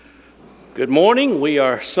Good morning. We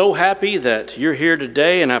are so happy that you're here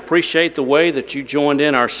today, and I appreciate the way that you joined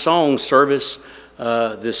in our song service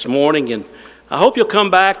this morning. And I hope you'll come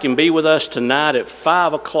back and be with us tonight at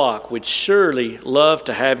 5 o'clock. We'd surely love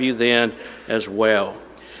to have you then as well.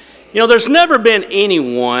 You know, there's never been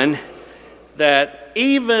anyone that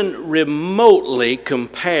even remotely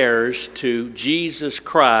compares to Jesus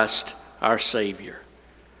Christ, our Savior.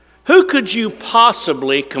 Who could you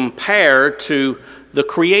possibly compare to the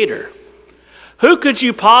Creator? Who could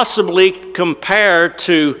you possibly compare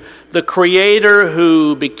to the Creator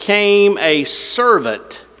who became a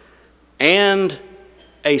servant and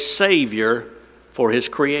a Savior for His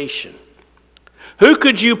creation? Who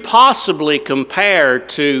could you possibly compare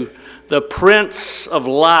to the Prince of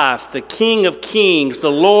Life, the King of Kings, the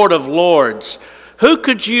Lord of Lords? Who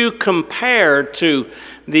could you compare to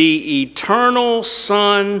the eternal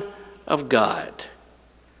Son of God?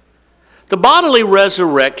 The bodily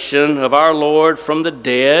resurrection of our Lord from the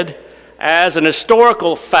dead, as an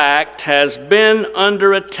historical fact, has been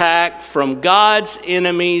under attack from God's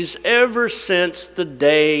enemies ever since the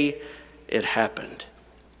day it happened.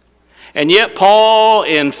 And yet Paul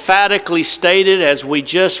emphatically stated, as we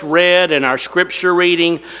just read in our scripture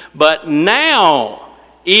reading, "But now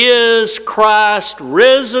is Christ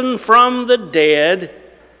risen from the dead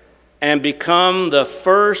and become the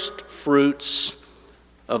first fruits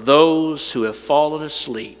of those who have fallen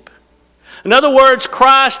asleep." In other words,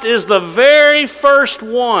 Christ is the very first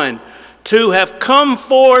one to have come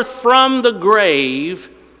forth from the grave,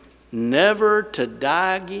 never to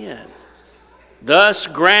die again, thus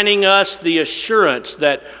granting us the assurance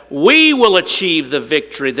that we will achieve the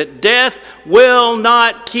victory, that death will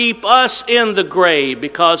not keep us in the grave,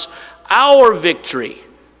 because our victory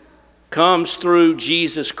comes through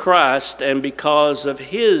Jesus Christ and because of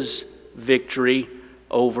His victory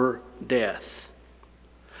over death.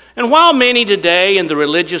 And while many today in the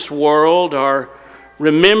religious world are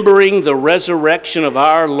remembering the resurrection of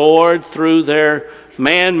our Lord through their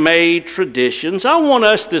man-made traditions, I want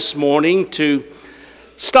us this morning to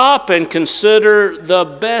stop and consider the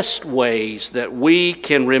best ways that we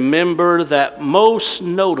can remember that most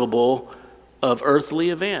notable of earthly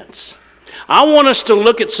events. I want us to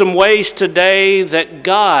look at some ways today that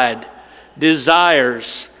God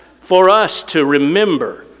desires for us to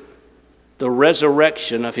remember the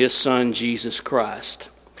resurrection of His Son, Jesus Christ.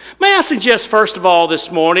 May I suggest, first of all, this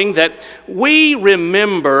morning that we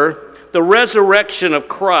remember the resurrection of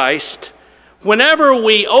Christ whenever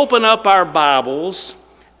we open up our Bibles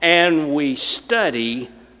and we study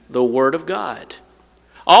the Word of God.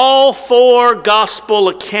 All four gospel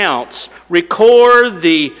accounts record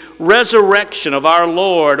the resurrection of our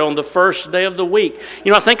Lord on the first day of the week.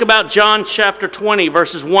 You know, I think about John chapter 20,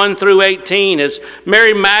 verses 1 through 18, as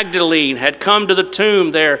Mary Magdalene had come to the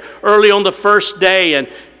tomb there early on the first day, and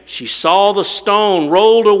she saw the stone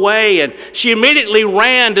rolled away, and she immediately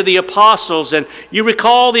ran to the apostles. And you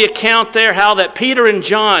recall the account there, how that Peter and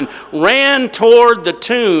John ran toward the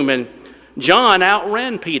tomb, and John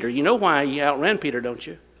outran Peter. You know why he outran Peter, don't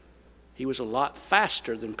you? He was a lot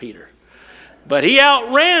faster than Peter. But he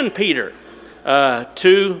outran Peter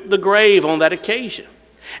to the grave on that occasion.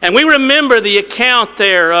 And we remember the account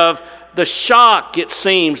there of the shock, it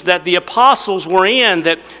seems, that the apostles were in,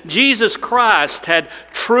 that Jesus Christ had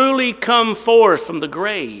truly come forth from the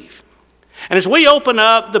grave. And as we open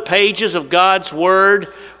up the pages of God's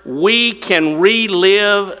Word, we can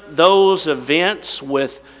relive those events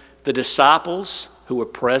with the disciples who were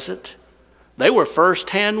present. They were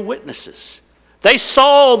first-hand witnesses. They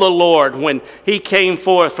saw the Lord when He came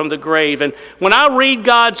forth from the grave. And when I read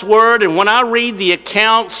God's Word and when I read the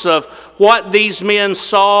accounts of what these men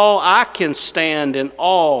saw, I can stand in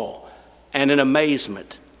awe and in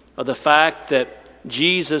amazement of the fact that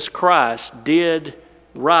Jesus Christ did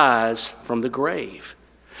rise from the grave.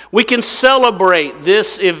 We can celebrate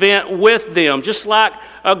this event with them, just like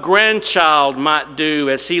a grandchild might do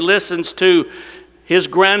as he listens to his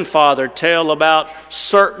grandfather tell about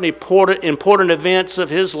certain important events of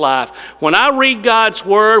his life. When I read God's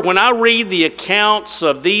Word, when I read the accounts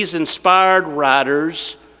of these inspired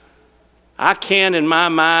writers, I can, in my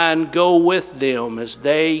mind, go with them as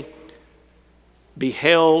they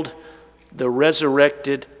beheld the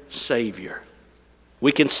resurrected Savior.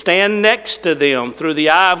 We can stand next to them through the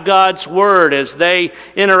eye of God's Word as they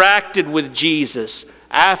interacted with Jesus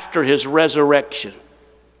after His resurrection.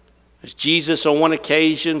 As Jesus on one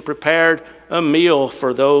occasion prepared a meal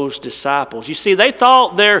for those disciples. You see, they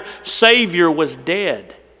thought their Savior was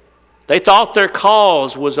dead. They thought their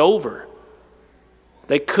cause was over.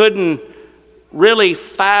 They couldn't really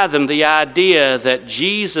fathom the idea that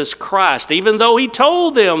Jesus Christ, even though he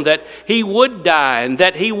told them that he would die and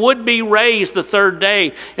that he would be raised the third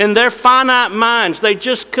day, in their finite minds, they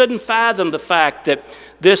just couldn't fathom the fact that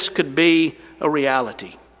this could be a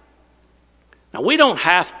reality. Now, we don't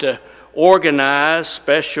have to organize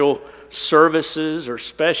special services or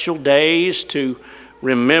special days to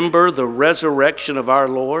remember the resurrection of our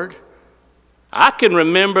Lord. I can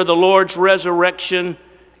remember the Lord's resurrection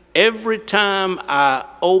every time I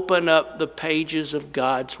open up the pages of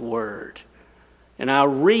God's Word and I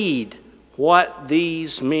read what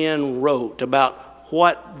these men wrote about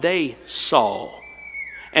what they saw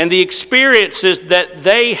and the experiences that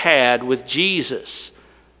they had with Jesus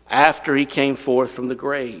after he came forth from the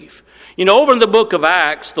grave. You know, over in the book of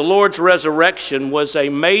Acts, the Lord's resurrection was a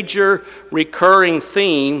major recurring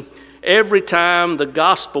theme every time the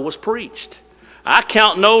gospel was preached. I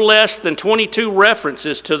count no less than 22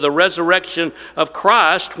 references to the resurrection of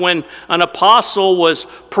Christ when an apostle was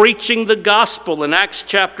preaching the gospel in Acts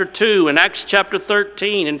chapter 2 and Acts chapter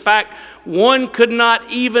 13. In fact, one could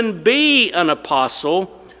not even be an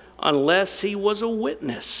apostle unless he was a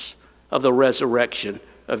witness of the resurrection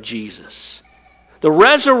of Jesus. The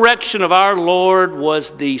resurrection of our Lord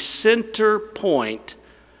was the center point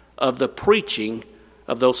of the preaching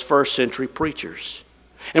of those first century preachers.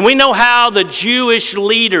 And we know how the Jewish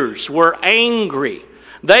leaders were angry.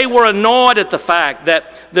 They were annoyed at the fact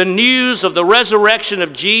that the news of the resurrection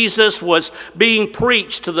of Jesus was being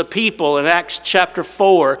preached to the people in Acts chapter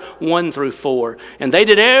 4, 1 through 4. And they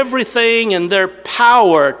did everything in their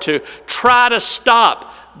power to try to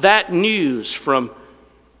stop that news from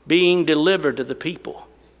being delivered to the people.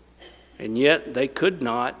 And yet they could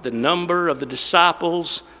not. The number of the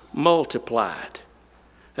disciples multiplied.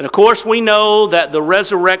 And of course, we know that the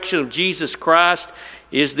resurrection of Jesus Christ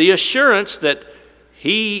is the assurance that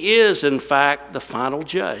he is, in fact, the final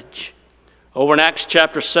judge. Over in Acts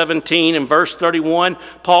chapter 17 and verse 31,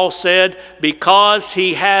 Paul said, "Because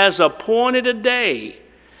he has appointed a day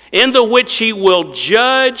in the which he will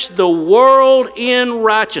judge the world in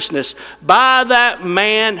righteousness by that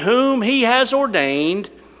man whom he has ordained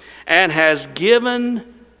and has given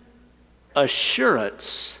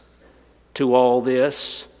assurance to all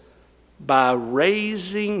this by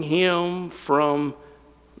raising him from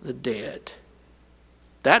the dead."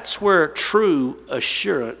 That's where true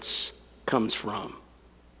assurance comes from.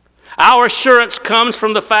 Our assurance comes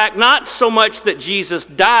from the fact not so much that Jesus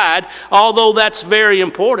died, although that's very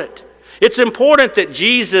important. It's important that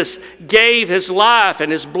Jesus gave his life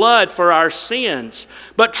and his blood for our sins.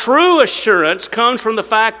 But true assurance comes from the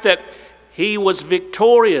fact that he was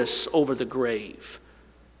victorious over the grave.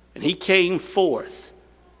 And he came forth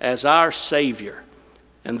as our Savior.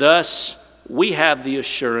 And thus, we have the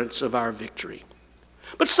assurance of our victory.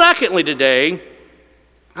 But secondly today,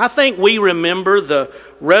 I think we remember the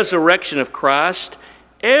resurrection of Christ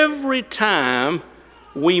every time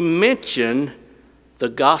we mention the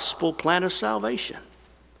gospel plan of salvation.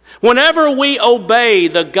 Whenever we obey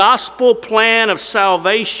the gospel plan of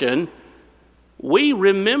salvation, we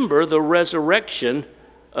remember the resurrection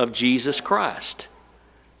of Jesus Christ.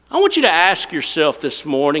 I want you to ask yourself this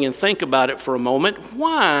morning and think about it for a moment.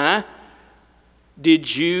 Why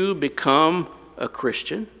did you become a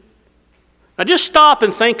Christian? Now just stop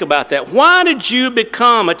and think about that. Why did you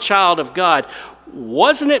become a child of God?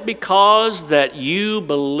 Wasn't it because that you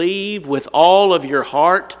believed with all of your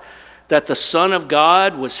heart that the Son of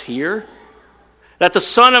God was here? That the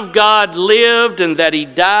Son of God lived and that he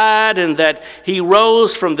died and that he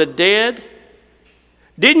rose from the dead?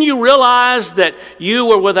 Didn't you realize that you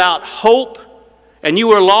were without hope and you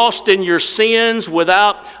were lost in your sins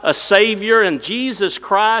without a Savior? And Jesus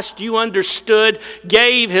Christ, you understood,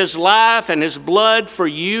 gave his life and his blood for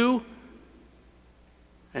you.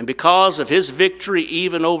 And because of his victory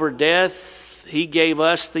even over death, he gave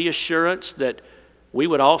us the assurance that we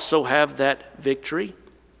would also have that victory.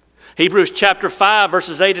 Hebrews chapter 5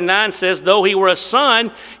 verses 8 and 9 says, "Though he were a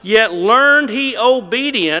son, yet learned he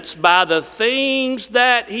obedience by the things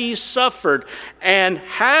that he suffered. And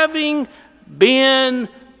having been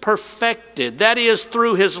perfected," that is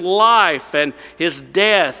through his life and his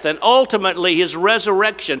death and ultimately his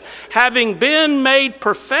resurrection, having been made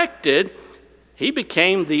perfected, he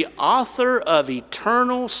became the author of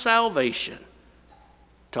eternal salvation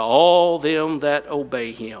to all them that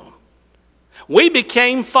obey him. We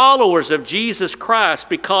became followers of Jesus Christ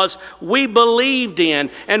because we believed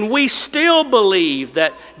in and we still believe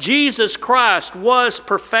that Jesus Christ was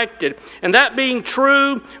perfected. And that being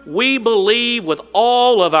true, we believe with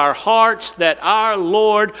all of our hearts that our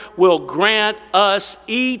Lord will grant us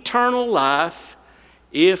eternal life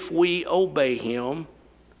if we obey him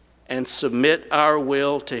and submit our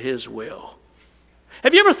will to his will.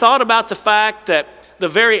 Have you ever thought about the fact that the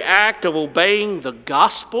very act of obeying the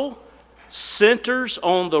gospel centers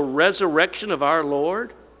on the resurrection of our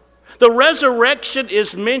Lord? The resurrection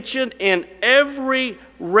is mentioned in every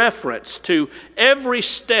reference to every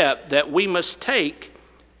step that we must take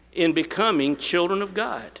in becoming children of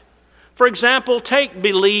God. For example, take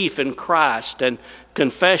belief in Christ and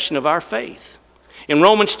confession of our faith. In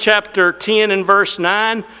Romans chapter 10 and verse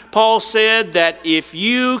 9, Paul said that if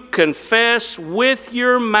you confess with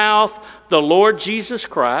your mouth the Lord Jesus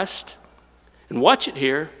Christ, and watch it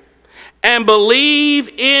here, and believe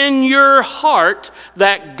in your heart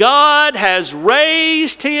that God has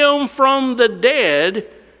raised him from the dead,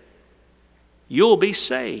 you'll be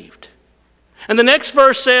saved. And the next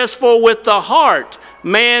verse says, for with the heart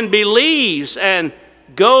man believes and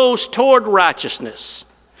goes toward righteousness,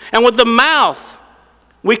 and with the mouth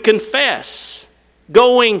we confess,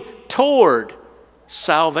 going toward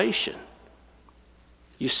salvation.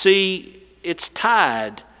 You see, it's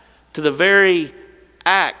tied to the very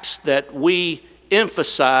acts that we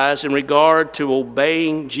emphasize in regard to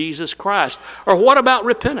obeying Jesus Christ. Or what about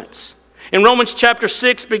repentance? In Romans chapter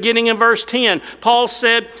 6, beginning in verse 10, Paul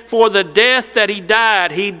said, for the death that he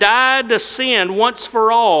died to sin once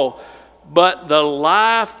for all, but the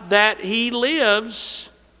life that he lives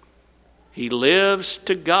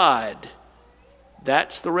to God.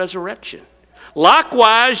 That's the resurrection.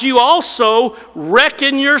 Likewise, you also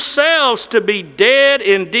reckon yourselves to be dead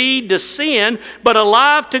indeed to sin, but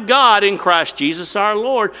alive to God in Christ Jesus our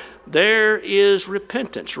Lord. There is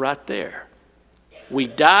repentance right there. We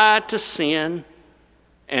die to sin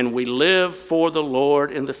and we live for the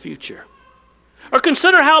Lord in the future. Or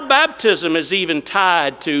consider how baptism is even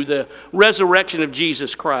tied to the resurrection of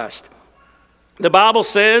Jesus Christ. The Bible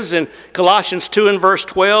says in Colossians 2 and verse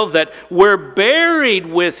 12 that we're buried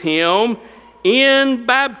with him in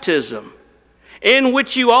baptism, in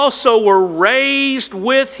which you also were raised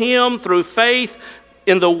with him through faith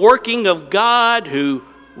in the working of God who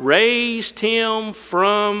raised him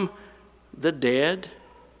from the dead.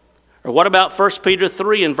 Or what about 1 Peter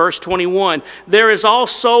 3 and verse 21? There is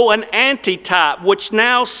also an antitype which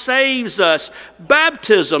now saves us.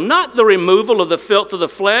 Baptism, not the removal of the filth of the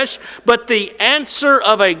flesh, but the answer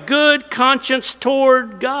of a good conscience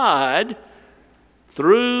toward God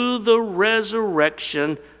through the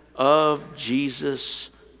resurrection of Jesus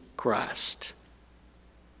Christ.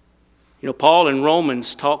 You know, Paul in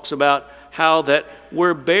Romans talks about how that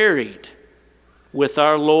we're buried with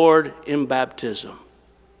our Lord in baptism.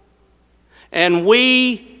 And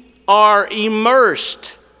we are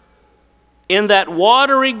immersed in that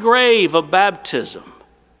watery grave of baptism,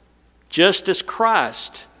 just as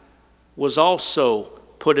Christ was also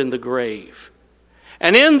put in the grave.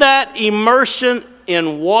 And in that immersion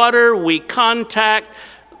in water, we contact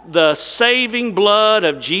the saving blood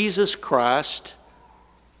of Jesus Christ.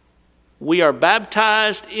 We are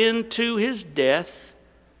baptized into his death,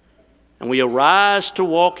 and we arise to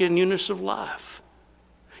walk in newness of life.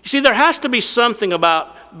 You see, there has to be something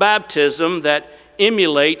about baptism that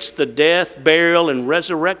emulates the death, burial, and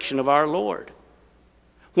resurrection of our Lord.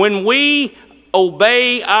 When we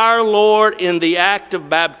obey our Lord in the act of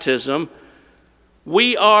baptism,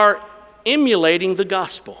 we are emulating the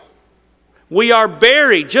gospel. We are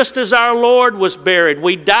buried just as our Lord was buried.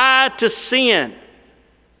 We die to sin.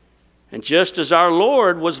 And just as our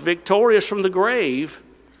Lord was victorious from the grave,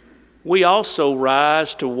 we also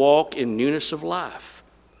rise to walk in newness of life.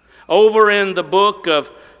 Over in the book of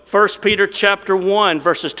 1 Peter chapter 1,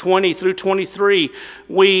 verses 20 through 23,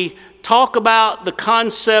 we talk about the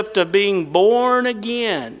concept of being born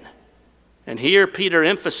again. And here Peter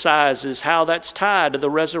emphasizes how that's tied to the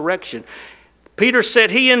resurrection. Peter said,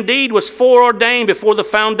 he indeed was foreordained before the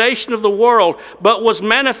foundation of the world, but was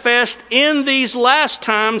manifest in these last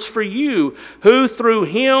times for you, who through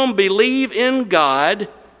him believe in God,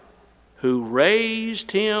 who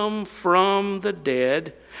raised him from the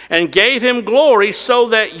dead and gave him glory, so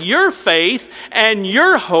that your faith and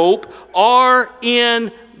your hope are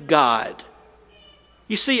in God.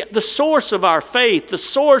 You see, the source of our faith, the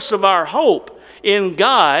source of our hope in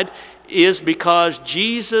God is because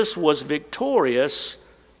Jesus was victorious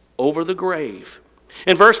over the grave.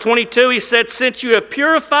 In verse 22, he said, since you have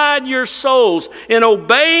purified your souls in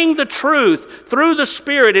obeying the truth through the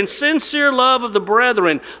Spirit in sincere love of the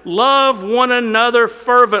brethren, love one another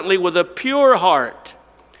fervently with a pure heart,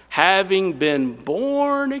 having been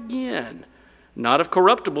born again, not of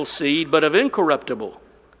corruptible seed, but of incorruptible,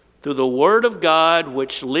 through the word of God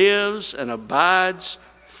which lives and abides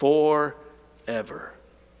forever.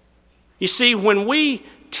 You see, when we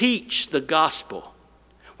teach the gospel,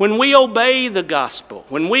 when we obey the gospel,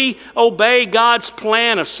 when we obey God's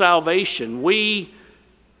plan of salvation, we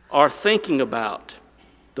are thinking about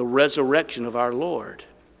the resurrection of our Lord.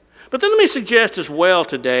 But then let me suggest as well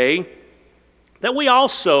today that we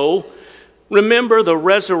also remember the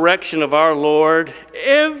resurrection of our Lord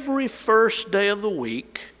every first day of the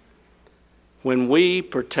week when we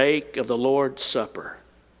partake of the Lord's Supper.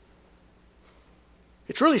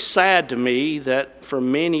 It's really sad to me that for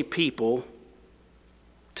many people,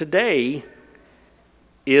 today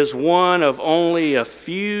is one of only a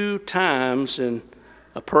few times in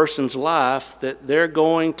a person's life that they're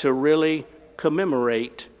going to really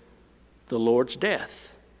commemorate the Lord's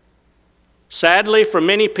death. Sadly, for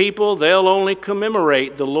many people, they'll only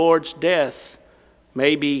commemorate the Lord's death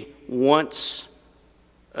maybe once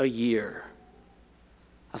a year.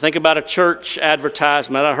 I think about a church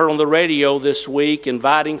advertisement I heard on the radio this week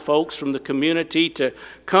inviting folks from the community to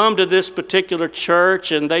come to this particular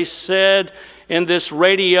church, and they said in this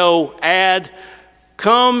radio ad,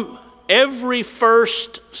 "Come every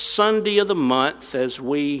first Sunday of the month as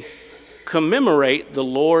we commemorate the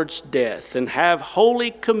Lord's death and have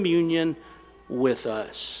Holy Communion with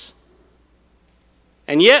us."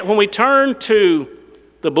 And yet when we turn to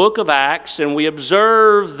the book of Acts and we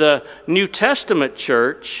observe the New Testament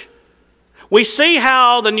church, we see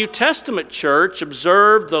how the New Testament church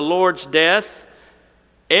observed the Lord's death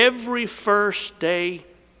every first day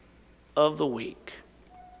of the week.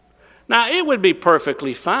 Now, it would be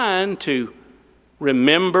perfectly fine to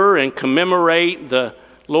remember and commemorate the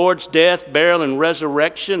Lord's death, burial, and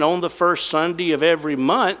resurrection on the first Sunday of every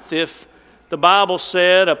month if the Bible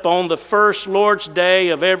said upon the first Lord's Day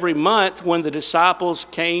of every month when the disciples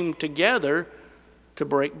came together to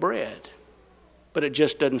break bread. But it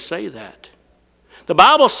just doesn't say that. The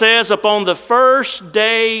Bible says upon the first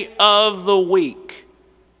day of the week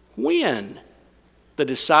when the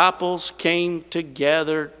disciples came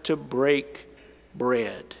together to break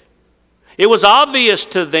bread. It was obvious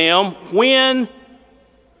to them when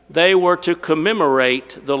they were to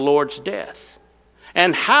commemorate the Lord's death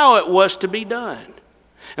and how it was to be done.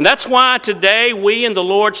 And that's why today we in the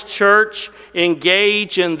Lord's church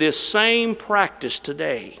engage in this same practice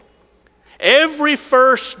today. Every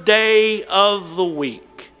first day of the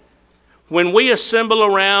week, when we assemble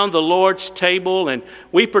around the Lord's table and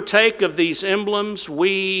we partake of these emblems,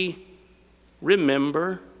 we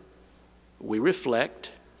remember, we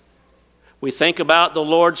reflect, we think about the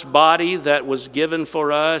Lord's body that was given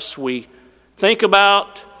for us, we think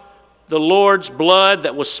about the Lord's blood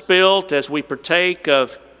that was spilt as we partake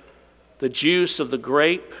of the juice of the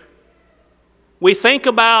grape. We think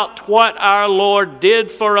about what our Lord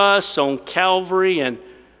did for us on Calvary, and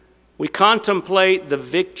we contemplate the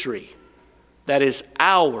victory that is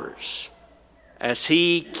ours as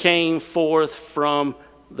He came forth from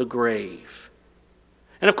the grave.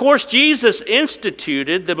 And of course, Jesus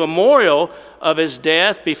instituted the memorial of His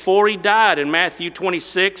death before He died in Matthew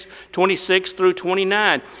 26 through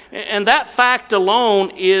 29. And that fact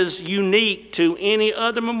alone is unique to any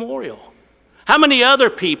other memorial. How many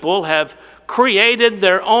other people have created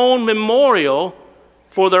their own memorial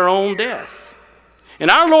for their own death?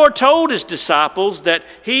 And our Lord told His disciples that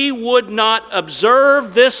He would not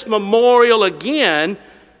observe this memorial again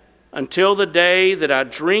until the day that I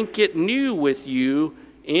drink it new with you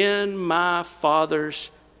in my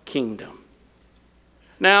Father's kingdom.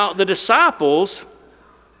 Now, the disciples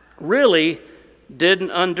really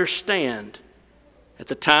didn't understand at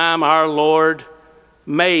the time our Lord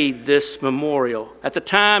made this memorial, at the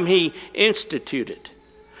time He instituted.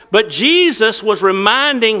 But Jesus was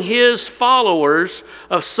reminding His followers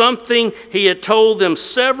of something He had told them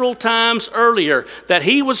several times earlier, that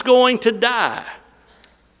He was going to die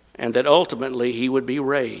and that ultimately He would be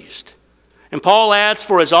raised. And Paul adds,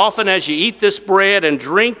 "For as often as you eat this bread and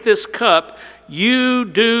drink this cup, you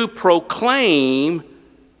do proclaim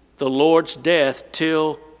the Lord's death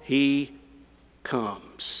till He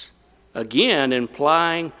comes." Again,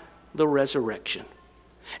 implying the resurrection.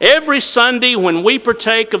 Every Sunday when we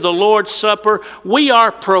partake of the Lord's Supper, we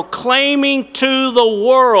are proclaiming to the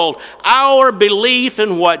world our belief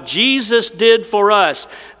in what Jesus did for us,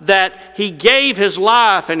 that He gave His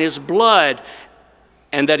life and His blood,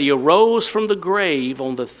 and that He arose from the grave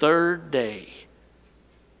on the third day.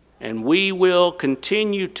 And we will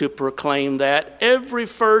continue to proclaim that every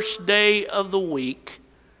first day of the week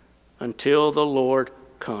until the Lord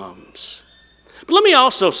comes. But let me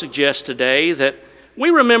also suggest today that we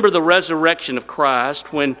remember the resurrection of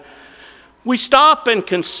Christ when we stop and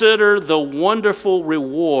consider the wonderful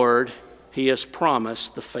reward He has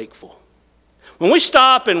promised the faithful. When we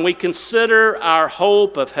stop and we consider our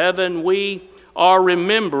hope of heaven, we are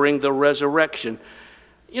remembering the resurrection.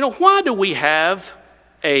 Why do we have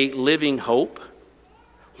a living hope?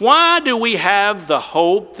 Why do we have the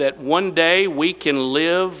hope that one day we can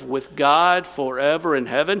live with God forever in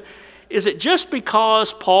heaven? Is it just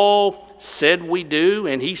because Paul said we do?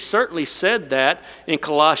 And he certainly said that in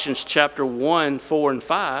Colossians chapter 1, 4, and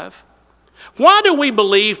 5. Why do we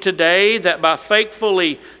believe today that by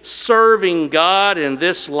faithfully serving God in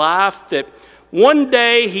this life, that one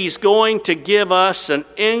day He's going to give us an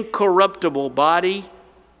incorruptible body,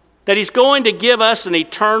 that He's going to give us an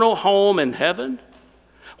eternal home in heaven?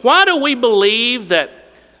 Why do we believe that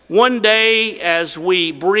one day as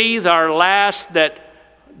we breathe our last,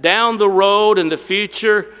 that down the road in the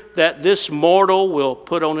future, that this mortal will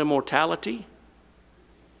put on immortality?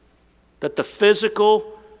 That the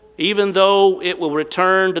physical, even though it will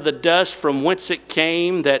return to the dust from whence it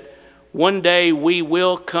came, that one day we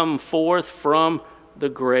will come forth from the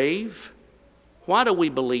grave? Why do we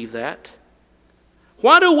believe that?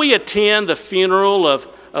 Why do we attend the funeral of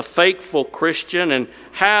a faithful Christian and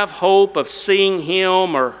have hope of seeing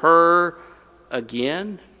him or her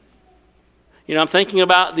again? I'm thinking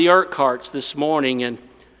about the Urquharts this morning, and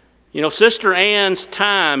Sister Ann's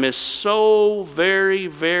time is so very,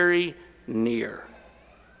 very near.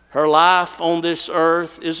 Her life on this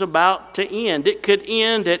earth is about to end. It could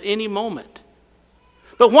end at any moment.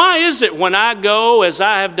 But why is it when I go, as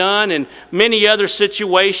I have done in many other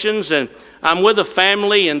situations, and I'm with a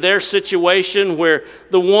family in their situation where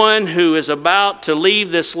the one who is about to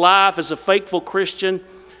leave this life is a faithful Christian,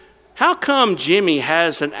 how come Jimmy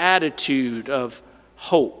has an attitude of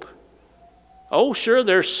hope? Oh, sure,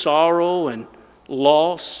 there's sorrow and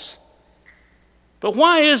loss. But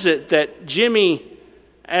why is it that Jimmy,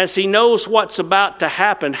 as he knows what's about to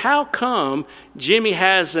happen, how come Jimmy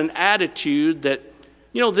has an attitude that,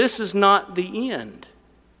 this is not the end,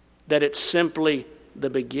 that it's simply the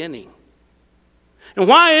beginning? And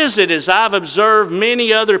why is it, as I've observed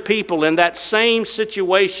many other people in that same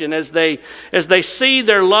situation, as they see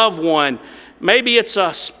their loved one, maybe it's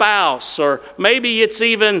a spouse or maybe it's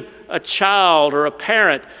even a child or a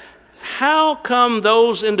parent, how come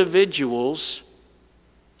those individuals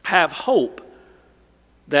have hope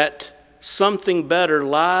that something better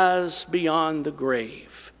lies beyond the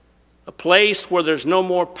grave? A place where there's no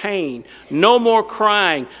more pain, no more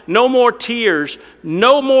crying, no more tears,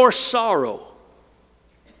 no more sorrow.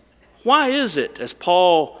 Why is it, as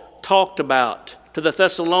Paul talked about to the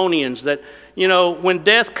Thessalonians, that, when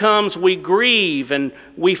death comes, we grieve and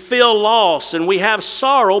we feel loss and we have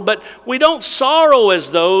sorrow, but we don't sorrow as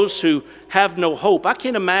those who have no hope? I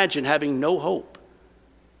can't imagine having no hope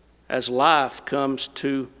as life comes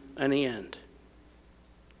to an end.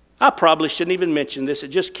 I probably shouldn't even mention this. It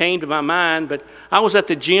just came to my mind, but I was at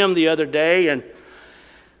the gym the other day, and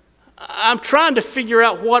I'm trying to figure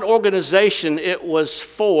out what organization it was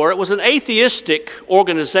for. It was an atheistic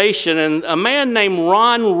organization, and a man named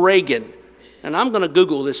Ron Reagan, and I'm going to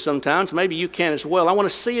Google this sometimes, maybe you can as well. I want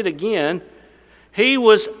to see it again. He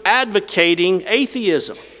was advocating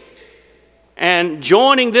atheism and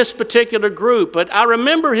joining this particular group. But I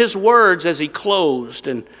remember his words as he closed,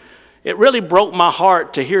 and it really broke my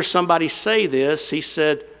heart to hear somebody say this. He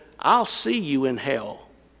said, "I'll see you in hell."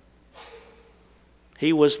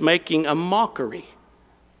 He was making a mockery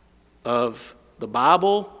of the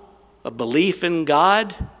Bible, of belief in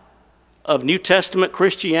God, of New Testament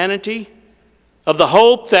Christianity, of the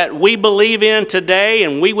hope that we believe in today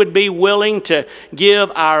and we would be willing to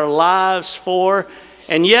give our lives for.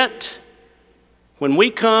 And yet, when we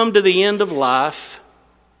come to the end of life,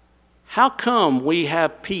 how come we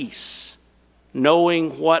have peace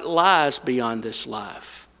knowing what lies beyond this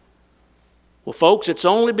life? Well, folks, it's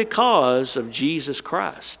only because of Jesus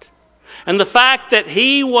Christ and the fact that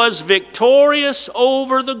He was victorious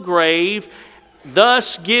over the grave,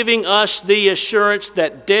 thus giving us the assurance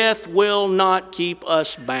that death will not keep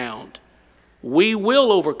us bound. We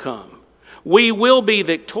will overcome. We will be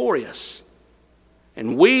victorious.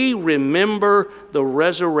 And we remember the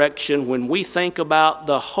resurrection when we think about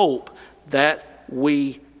the hope that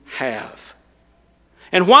we have.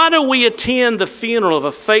 And why do we attend the funeral of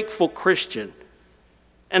a faithful Christian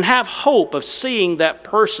and have hope of seeing that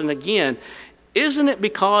person again? Isn't it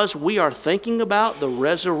because we are thinking about the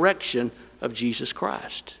resurrection of Jesus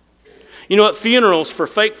Christ? At funerals for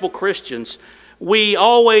faithful Christians, we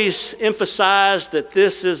always emphasize that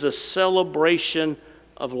this is a celebration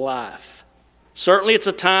of life. Certainly it's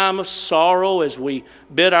a time of sorrow as we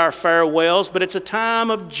bid our farewells, but it's a time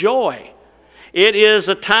of joy. It is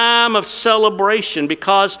a time of celebration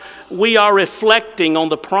because we are reflecting on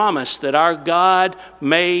the promise that our God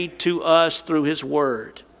made to us through His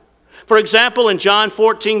Word. For example, in John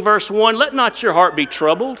 14, verse 1, let not your heart be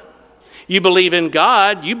troubled. You believe in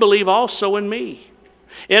God, you believe also in me.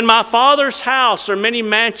 In my Father's house are many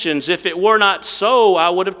mansions. If it were not so, I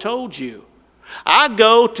would have told you. I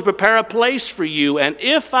go to prepare a place for you, and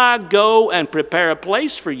if I go and prepare a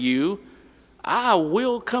place for you, I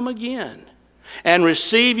will come again and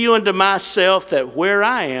receive you unto myself, that where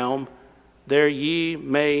I am, there ye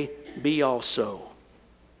may be also.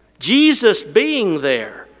 Jesus being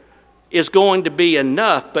there is going to be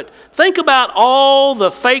enough, but think about all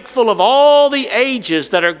the faithful of all the ages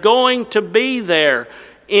that are going to be there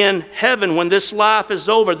in heaven when this life is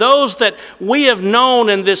over. Those that we have known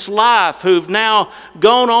in this life who've now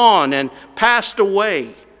gone on and passed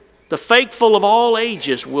away. The faithful of all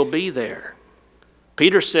ages will be there.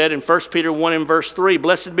 Peter said in 1 Peter 1 and verse 3,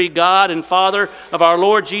 Blessed be God and Father of our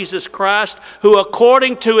Lord Jesus Christ, who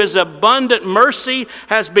according to His abundant mercy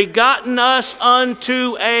has begotten us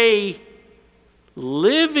unto a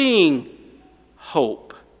living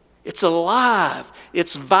hope. It's alive.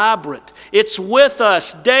 It's vibrant. It's with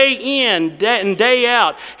us day in and day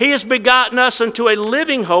out. He has begotten us unto a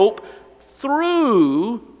living hope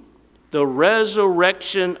through the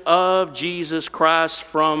resurrection of Jesus Christ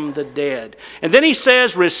from the dead. And then he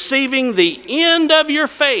says, receiving the end of your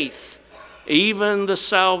faith, even the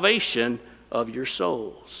salvation of your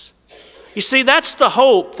souls. You see, that's the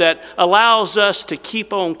hope that allows us to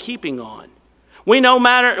keep on keeping on. We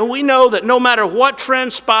know that no matter what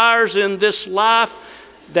transpires in this life,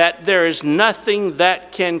 that there is nothing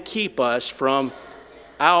that can keep us from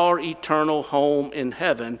our eternal home in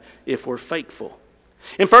heaven if we're faithful.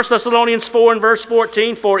 In 1 Thessalonians 4 and verse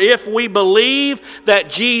 14, for if we believe that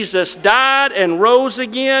Jesus died and rose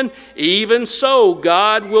again, even so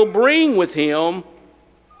God will bring with Him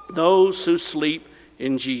those who sleep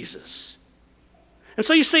in Jesus. And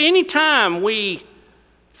so you see, anytime we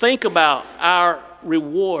think about our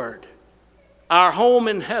reward, our home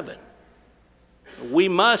in heaven, we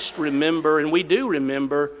must remember, and we do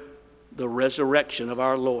remember, the resurrection of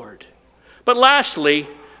our Lord. But lastly,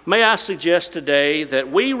 may I suggest today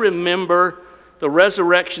that we remember the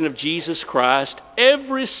resurrection of Jesus Christ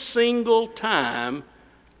every single time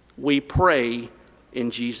we pray in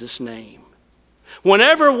Jesus' name.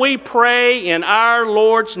 Whenever we pray in our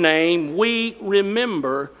Lord's name, we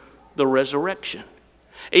remember the resurrection.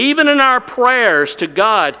 Even in our prayers to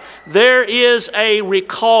God, there is a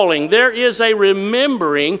recalling, there is a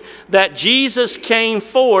remembering that Jesus came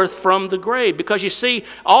forth from the grave. Because you see,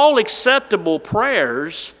 all acceptable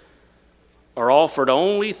prayers are offered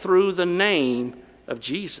only through the name of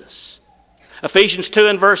Jesus. Ephesians 2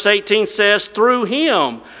 and verse 18 says, through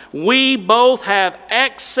Him we both have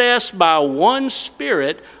access by one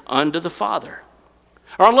Spirit unto the Father.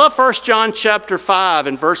 Or I love 1 John chapter 5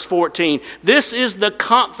 and verse 14. This is the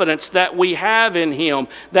confidence that we have in Him,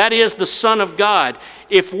 that is the Son of God.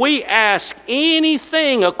 If we ask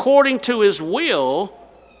anything according to His will,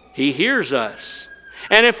 He hears us.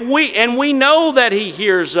 And we know that He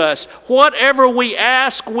hears us. Whatever we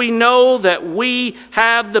ask, we know that we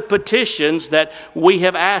have the petitions that we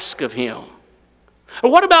have asked of Him. Or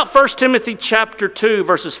what about 1 Timothy chapter 2,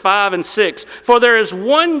 verses 5 and 6? For there is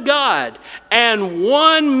one God and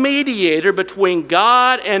one mediator between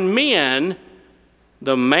God and men,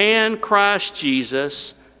 the man Christ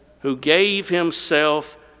Jesus, who gave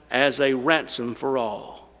Himself as a ransom for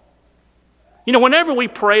all. You know, whenever we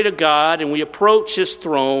pray to God and we approach His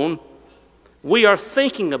throne, we are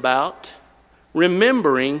thinking about,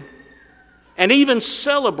 remembering, and even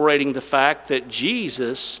celebrating the fact that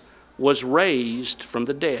Jesus was raised from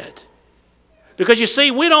the dead. Because you see,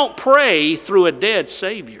 we don't pray through a dead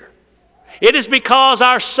Savior. It is because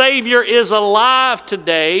our Savior is alive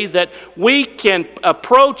today that we can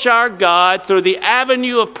approach our God through the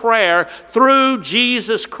avenue of prayer through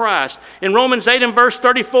Jesus Christ. In Romans 8 and verse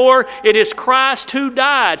 34, it is Christ who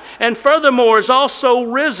died and furthermore is also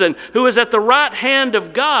risen, who is at the right hand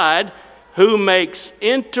of God, who makes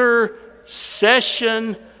intercession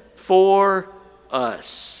for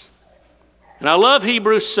us. And I love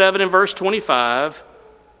Hebrews 7 and verse 25.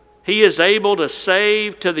 He is able to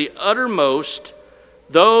save to the uttermost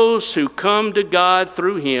those who come to God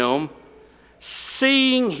through Him,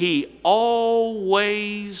 seeing He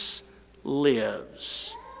always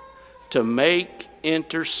lives to make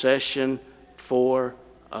intercession for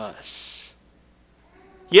us.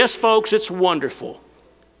 Yes, folks, it's wonderful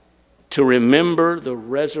to remember the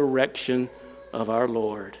resurrection of our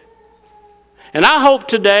Lord. And I hope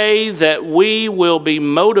today that we will be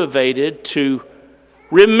motivated to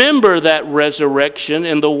remember that resurrection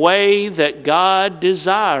in the way that God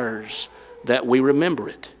desires that we remember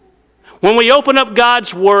it. When we open up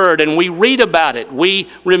God's Word and we read about it, we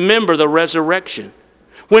remember the resurrection.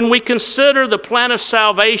 When we consider the plan of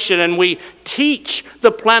salvation and we teach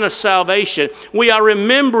the plan of salvation, we are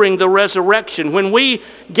remembering the resurrection. When we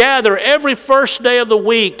gather every first day of the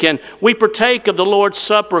week and we partake of the Lord's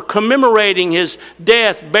Supper, commemorating His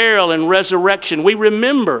death, burial, and resurrection, we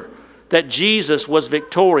remember that Jesus was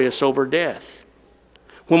victorious over death.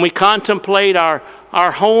 When we contemplate our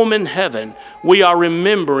home in heaven, we are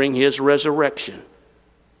remembering His resurrection.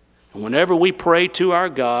 And whenever we pray to our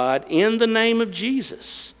God in the name of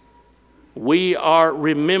Jesus, we are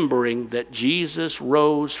remembering that Jesus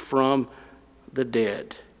rose from the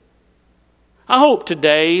dead. I hope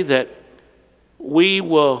today that we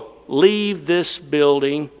will leave this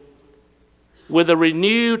building with a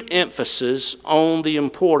renewed emphasis on the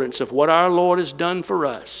importance of what our Lord has done for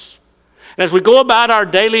us. And as we go about our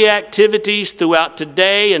daily activities throughout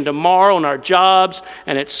today and tomorrow on our jobs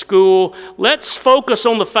and at school, let's focus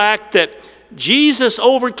on the fact that Jesus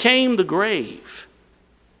overcame the grave.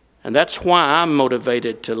 And that's why I'm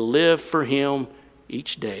motivated to live for Him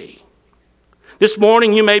each day. This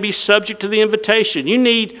morning you may be subject to the invitation. You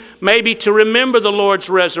need maybe to remember the Lord's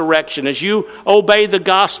resurrection as you obey the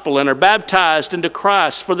gospel and are baptized into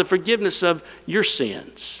Christ for the forgiveness of your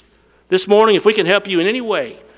sins. This morning, if we can help you in any way,